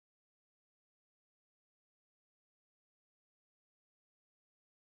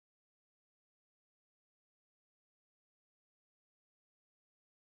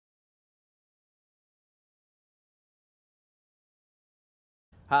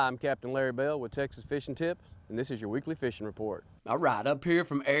Hi, I'm Captain Larry Bell with Texas Fishing Tips, and this is your weekly fishing report. All right, up here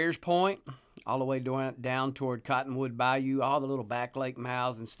from Ayers Point, all the way down toward Cottonwood Bayou, all the little back lake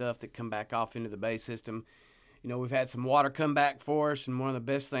mouths and stuff that come back off into the bay system. You know, we've had some water come back for us, and one of the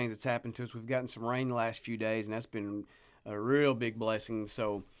best things that's happened to us, we've gotten some rain the last few days, and that's been a real big blessing.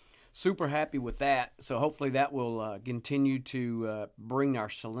 So super happy with that. So hopefully that will continue to bring our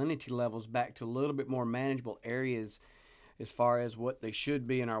salinity levels back to a little bit more manageable areas as far as what they should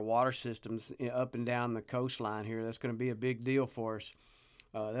be in our water systems up and down the coastline here. That's going to be a big deal for us.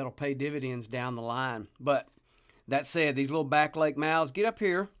 That'll pay dividends down the line. But that said, these little back lake mouths, get up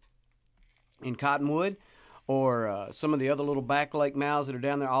here in Cottonwood or some of the other little back lake mouths that are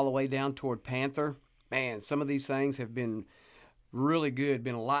down there all the way down toward Panther. Man, some of these things have been really good.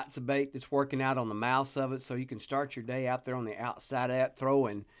 Been lots of bait that's working out on the mouths of it, so you can start your day out there on the outside of that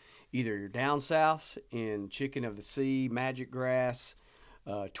throwing either your down souths in chicken of the sea, magic grass,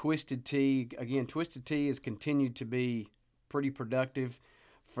 twisted tea. Again, twisted tea has continued to be pretty productive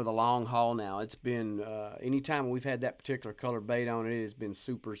for the long haul now. It's been, anytime we've had that particular color bait on it, it has been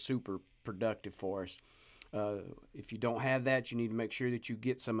super, super productive for us. If you don't have that, you need to make sure that you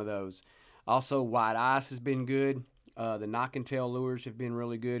get some of those. Also, white ice has been good. The knock and tail lures have been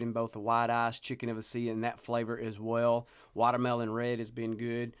really good in both the white ice, chicken of the sea, and that flavor as well. Watermelon red has been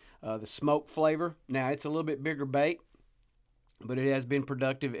good. The smoke flavor, now it's a little bit bigger bait, but it has been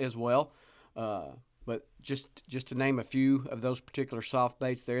productive as well. But just to name a few of those particular soft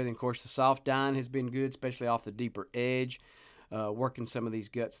baits there. Then, of course, the soft dine has been good, especially off the deeper edge. Working some of these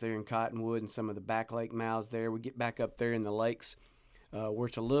guts there in Cottonwood and some of the back lake mouths there. We get back up there in the lakes where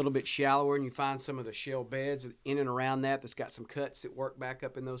it's a little bit shallower, and you find some of the shell beds in and around that's got some cuts that work back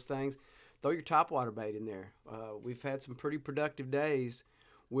up in those things. Throw your topwater bait in there. We've had some pretty productive days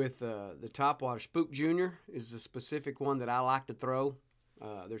with the topwater. Spook Junior is the specific one that I like to throw.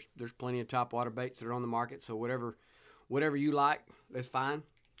 There's plenty of topwater baits that are on the market, so whatever you like, that's fine.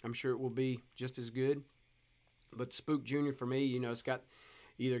 I'm sure it will be just as good. But Spook Junior for me, you know, it's got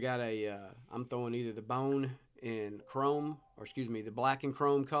I'm throwing either the bone and chrome, or excuse me, the black and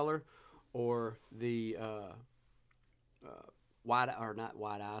chrome color, or the not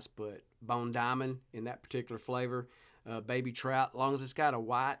white ice, but bone diamond in that particular flavor. Baby trout, as long as it's got a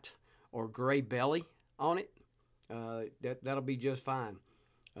white or gray belly on it, that'll be just fine.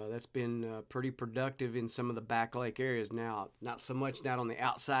 That's been pretty productive in some of the back lake areas. Now, not so much down on the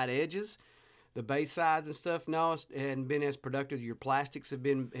outside edges. The bay sides and stuff, no, it hadn't been as productive. Your plastics has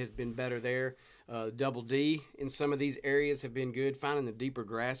been better there. Double D in some of these areas have been good. Finding the deeper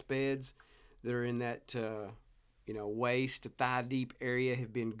grass beds that are in that waist to thigh deep area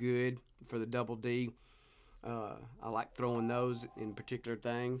have been good for the double D. I like throwing those in particular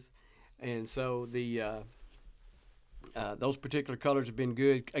things, and so the those particular colors have been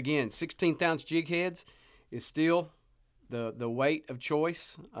good. Again, 16th ounce jig heads is still the weight of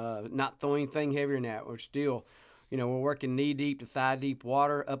choice. Not throwing anything heavier than that. We're still, we're working knee deep to thigh deep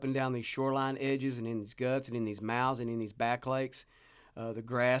water up and down these shoreline edges and in these guts and in these mouths and in these back lakes. The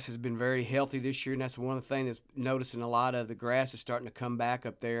grass has been very healthy this year, and that's one of the things that's noticing a lot of. The grass is starting to come back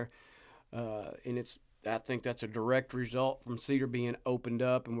up there, and I think that's a direct result from cedar being opened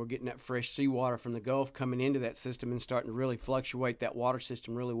up, and we're getting that fresh seawater from the Gulf coming into that system and starting to really fluctuate that water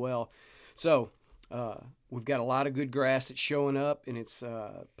system really well. So we've got a lot of good grass that's showing up, and it's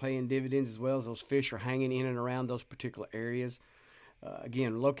paying dividends as well as those fish are hanging in and around those particular areas.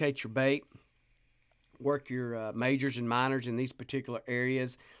 Again, locate your bait. Work your majors and minors in these particular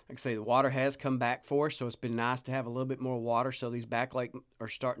areas. Like I say, the water has come back for us, so it's been nice to have a little bit more water. So these back lake are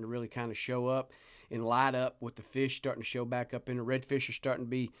starting to really kind of show up and light up with the fish starting to show back up in. The redfish are starting to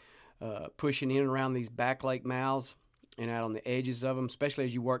be pushing in and around these back lake mouths and out on the edges of them, especially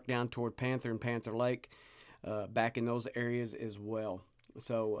as you work down toward Panther and Panther Lake, back in those areas as well.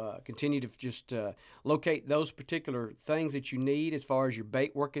 So continue to just locate those particular things that you need as far as your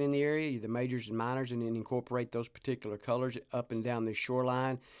bait working in the area, the majors and minors, and then incorporate those particular colors up and down the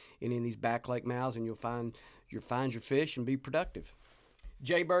shoreline and in these back lake mouths, and you'll find your fish and be productive.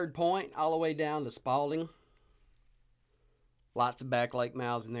 Jaybird Point all the way down to Spalding. Lots of back lake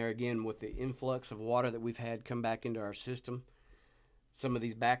mouths in there. Again, with the influx of water that we've had come back into our system, some of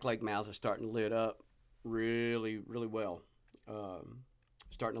these back lake mouths are starting to lit up really, really well.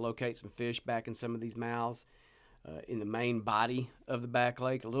 Starting to locate some fish back in some of these mouths in the main body of the back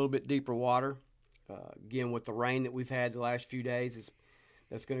lake, a little bit deeper water. Again, with the rain that we've had the last few days,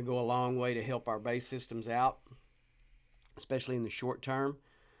 that's going to go a long way to help our bay systems out, especially in the short term.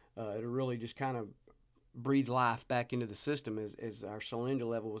 It'll really just kind of breathe life back into the system as our salinity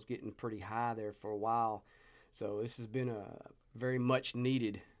level was getting pretty high there for a while. So this has been very much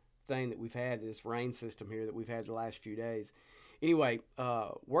needed thing that we've had, this rain system here that we've had the last few days. Anyway,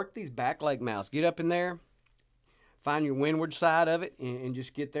 work these back leg mouths. Get up in there, find your windward side of it, and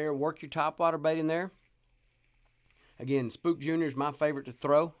just get there. Work your topwater bait in there. Again, Spook Junior is my favorite to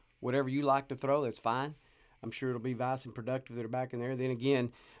throw. Whatever you like to throw, that's fine. I'm sure it'll be nice and productive that are back in there. Then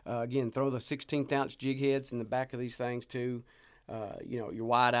again, throw the 16th ounce jig heads in the back of these things too. Your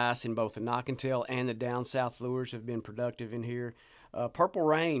wide ice in both the knock and tail and the down south lures have been productive in here. Purple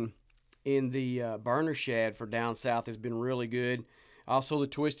Rain in the burner shad for down south has been really good. Also the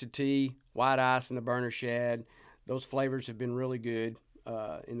Twisted Tea, white ice, and the burner shad. Those flavors have been really good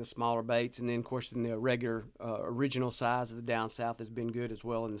in the smaller baits. And then, of course, in the regular original size of the down south has been good as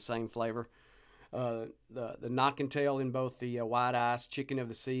well in the same flavor. The knock and tail in both the white ice, Chicken of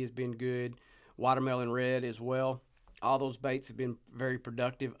the Sea has been good. Watermelon red as well. All those baits have been very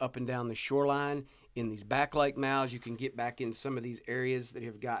productive up and down the shoreline. In these back lake mouths, you can get back in some of these areas that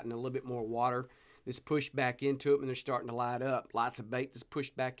have gotten a little bit more water that's pushed back into them, and they're starting to light up. Lots of bait that's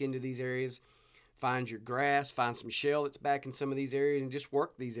pushed back into these areas. Find your grass, find some shell that's back in some of these areas, and just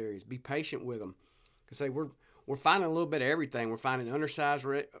work these areas. Be patient with them. Because we're finding a little bit of everything. We're finding undersized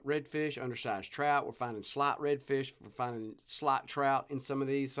redfish, undersized trout. We're finding slot redfish. We're finding slot trout in some of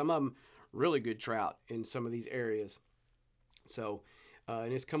these. Some of them really good trout in some of these areas. So,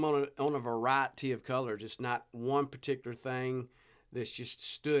 and it's come on a variety of colors. It's not one particular thing that's just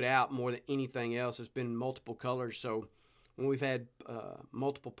stood out more than anything else. It's been multiple colors. So when we've had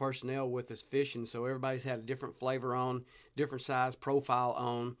multiple personnel with us fishing, so everybody's had a different flavor on, different size profile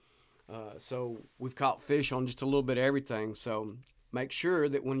on. So we've caught fish on just a little bit of everything. So make sure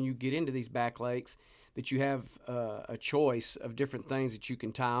that when you get into these back lakes that you have a choice of different things that you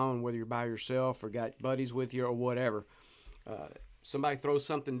can tie on, whether you're by yourself or got buddies with you or whatever. Somebody throws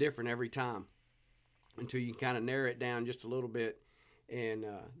something different every time until you kind of narrow it down just a little bit, and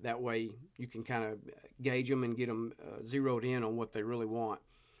that way you can kind of gauge them and get them zeroed in on what they really want.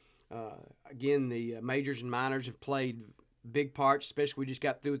 Again, the majors and minors have played big parts, especially we just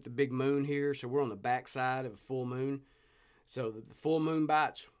got through with the big moon here, so we're on the backside of a full moon. So the full moon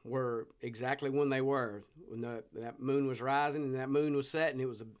bites were exactly when they were, when that moon was rising and that moon was setting.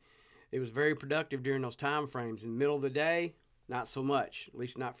 It was very productive during those time frames. In the middle of the day, not so much, at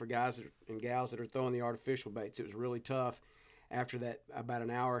least not for guys and gals that are throwing the artificial baits. It was really tough after that, about an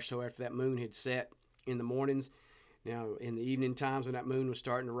hour or so after that moon had set in the mornings. Now, in the evening times when that moon was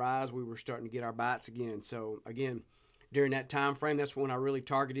starting to rise, we were starting to get our bites again. So, again, during that time frame, that's when I really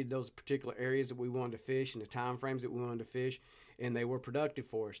targeted those particular areas that we wanted to fish and the time frames that we wanted to fish, and they were productive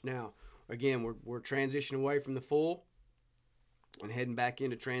for us. Now, again, we're transitioning away from the full and heading back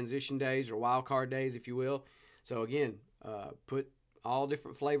into transition days or wild card days, if you will. So again, put all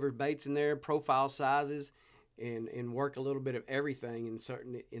different flavored baits in there, profile sizes, and work a little bit of everything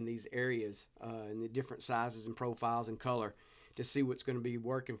in these areas, in the different sizes and profiles and color to see what's going to be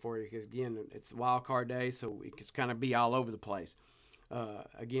working for you. Because again, it's wild card day, so it can kind of be all over the place.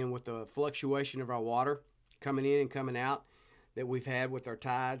 Again, with the fluctuation of our water coming in and coming out that we've had with our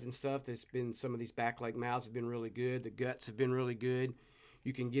tides and stuff, there's been some of these back lake mouths have been really good. The guts have been really good.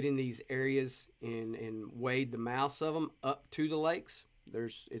 You can get in these areas and wade the mouths of them up to the lakes.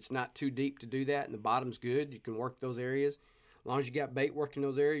 It's not too deep to do that, and the bottom's good. You can work those areas. As long as you got bait working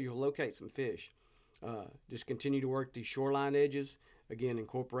those areas, you'll locate some fish. Just continue to work these shoreline edges. Again,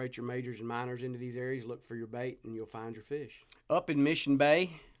 incorporate your majors and minors into these areas. Look for your bait, and you'll find your fish. Up in Mission Bay,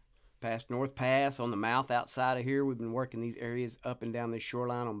 past North Pass, on the mouth outside of here, we've been working these areas up and down this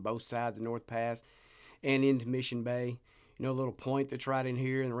shoreline on both sides of North Pass and into Mission Bay. You know, a little point that's right in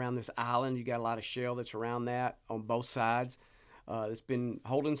here and around this island. You got a lot of shell that's around that on both sides. It's been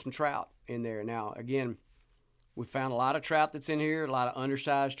holding some trout in there. Now, again, we found a lot of trout that's in here, a lot of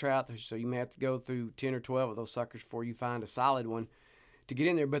undersized trout, so you may have to go through 10 or 12 of those suckers before you find a solid one to get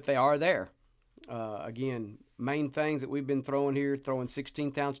in there, but they are there. Again, main things that we've been throwing here, throwing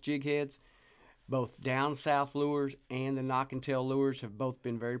 16th ounce jig heads. Both down south lures and the knock and tail lures have both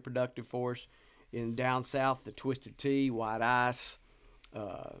been very productive for us. In down south, the Twisted Tea, white ice,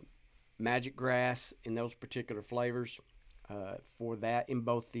 magic grass, in those particular flavors. For that in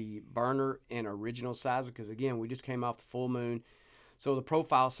both the burner and original sizes, because again, we just came off the full moon, so the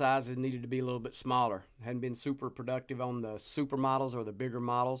profile sizes needed to be a little bit smaller. Hadn't been super productive on the super models or the bigger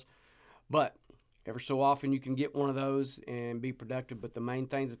models, but ever so often you can get one of those and be productive. But the main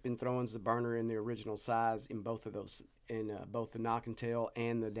things that's been throwing is the burner and the original size in both of those, in both the knock and tail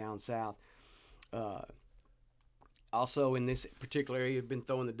and the down south. Also in this particular area, you've been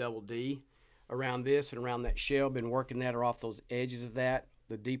throwing the double D around this and around that shell. Been working that or off those edges of that,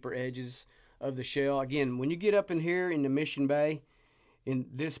 the deeper edges of the shell. Again, when you get up in here in the Mission Bay, in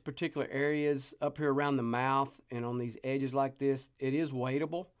this particular areas up here around the mouth and on these edges like this, it is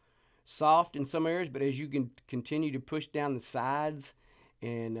weightable, soft in some areas, but as you can continue to push down the sides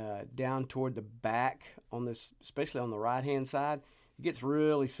and down toward the back on this, especially on the right hand side, it gets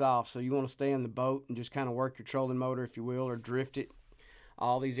really soft. So you want to stay in the boat and just kind of work your trolling motor, if you will, or drift it.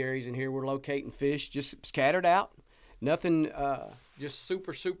 All these areas in here we're locating fish just scattered out, nothing just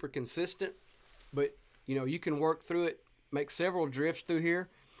super consistent, but you know, you can work through it, make several drifts through here,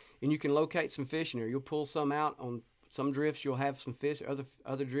 and you can locate some fish in here. You'll pull some out. On some drifts you'll have some fish,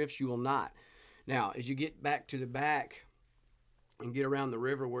 other drifts you will not. Now as you get back to the back and get around the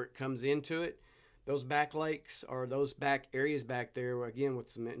river where it comes into it, those back lakes or those back areas back there, again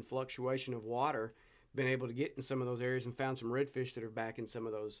with some fluctuation of water, been able to get in some of those areas and found some redfish that are back in some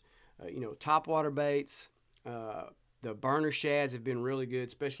of those you know, topwater baits. The burner shads have been really good,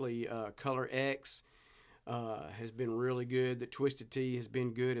 especially Color X has been really good. The Twisted Tea has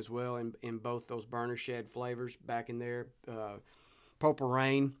been good as well in both those burner shad flavors back in there. Purple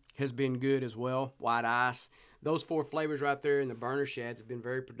Rain has been good as well. White Ice. Those 4 flavors right there in the burner shads have been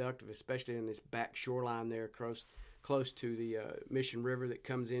very productive, especially in this back shoreline there close to the Mission River that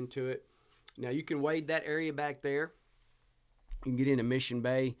comes into it. Now you can wade that area back there. You can get into Mission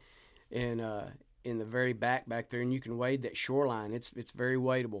Bay and in the very back there, and you can wade that shoreline. It's very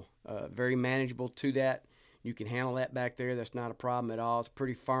wadeable, very manageable to that. You can handle that back there. That's not a problem at all. It's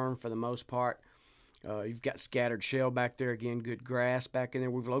pretty firm for the most part. You've got scattered shell back there. Again, good grass back in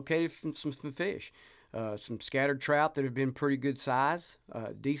there. We've located some fish, some scattered trout that have been pretty good size,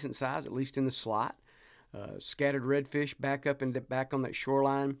 decent size, at least in the slot. Scattered redfish back on that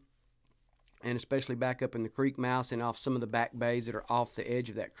shoreline, and especially back up in the creek mouths and off some of the back bays that are off the edge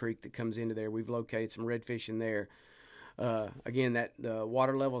of that creek that comes into there. We've located some redfish in there. Again, that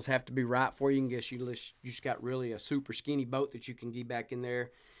water levels have to be right for you. I guess you just got really a super skinny boat that you can get back in there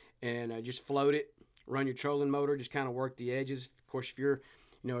and just float it, run your trolling motor, just kind of work the edges. Of course,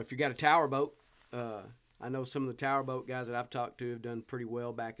 if you got a tower boat, I know some of the tower boat guys that I've talked to have done pretty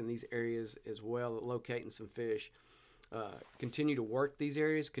well back in these areas as well, locating some fish. Continue to work these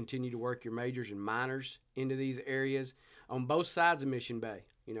areas, continue to work your majors and minors into these areas on both sides of Mission Bay.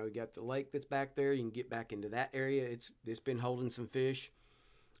 You know, you got the lake that's back there. You can get back into that area. It's been holding some fish.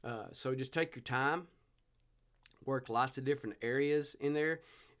 So just take your time, work lots of different areas in there.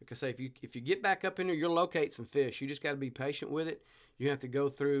 Like I say, if you get back up in there, you'll locate some fish. You just got to be patient with it. You have to go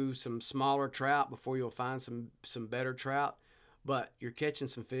through some smaller trout before you'll find some better trout. But you're catching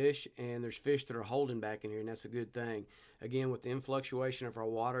some fish, and there's fish that are holding back in here, and that's a good thing. Again, with the influctuation of our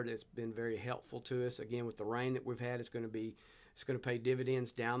water, that's been very helpful to us. Again, with the rain that we've had, it's going to pay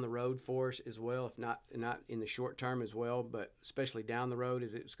dividends down the road for us as well, if not in the short term as well, but especially down the road,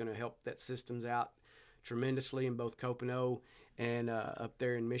 as it's going to help that systems out tremendously in both Copano and up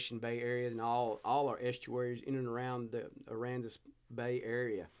there in Mission Bay area and all our estuaries in and around the Aransas Bay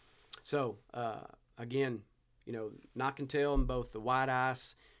area. So, again, you know, knock and tell in both the White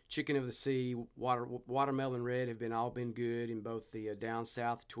Ice, Chicken of the Sea, Watermelon Red have all been good in both the down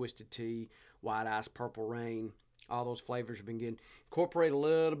south Twisted Tea, White Ice, Purple Rain. All those flavors have been good. Incorporate a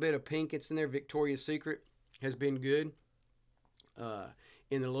little bit of pink. It's in there. Victoria's Secret has been good.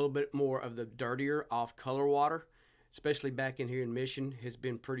 In a little bit more of the dirtier off-color water, especially back in here in Mission, has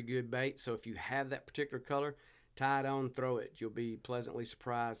been pretty good bait. So if you have that particular color, tie it on, throw it. You'll be pleasantly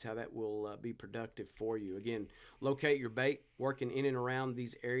surprised how that will be productive for you. Again, locate your bait, working in and around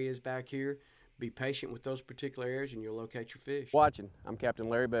these areas back here. Be patient with those particular areas, and you'll locate your fish. Watching. I'm Captain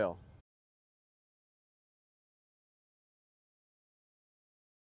Larry Bell.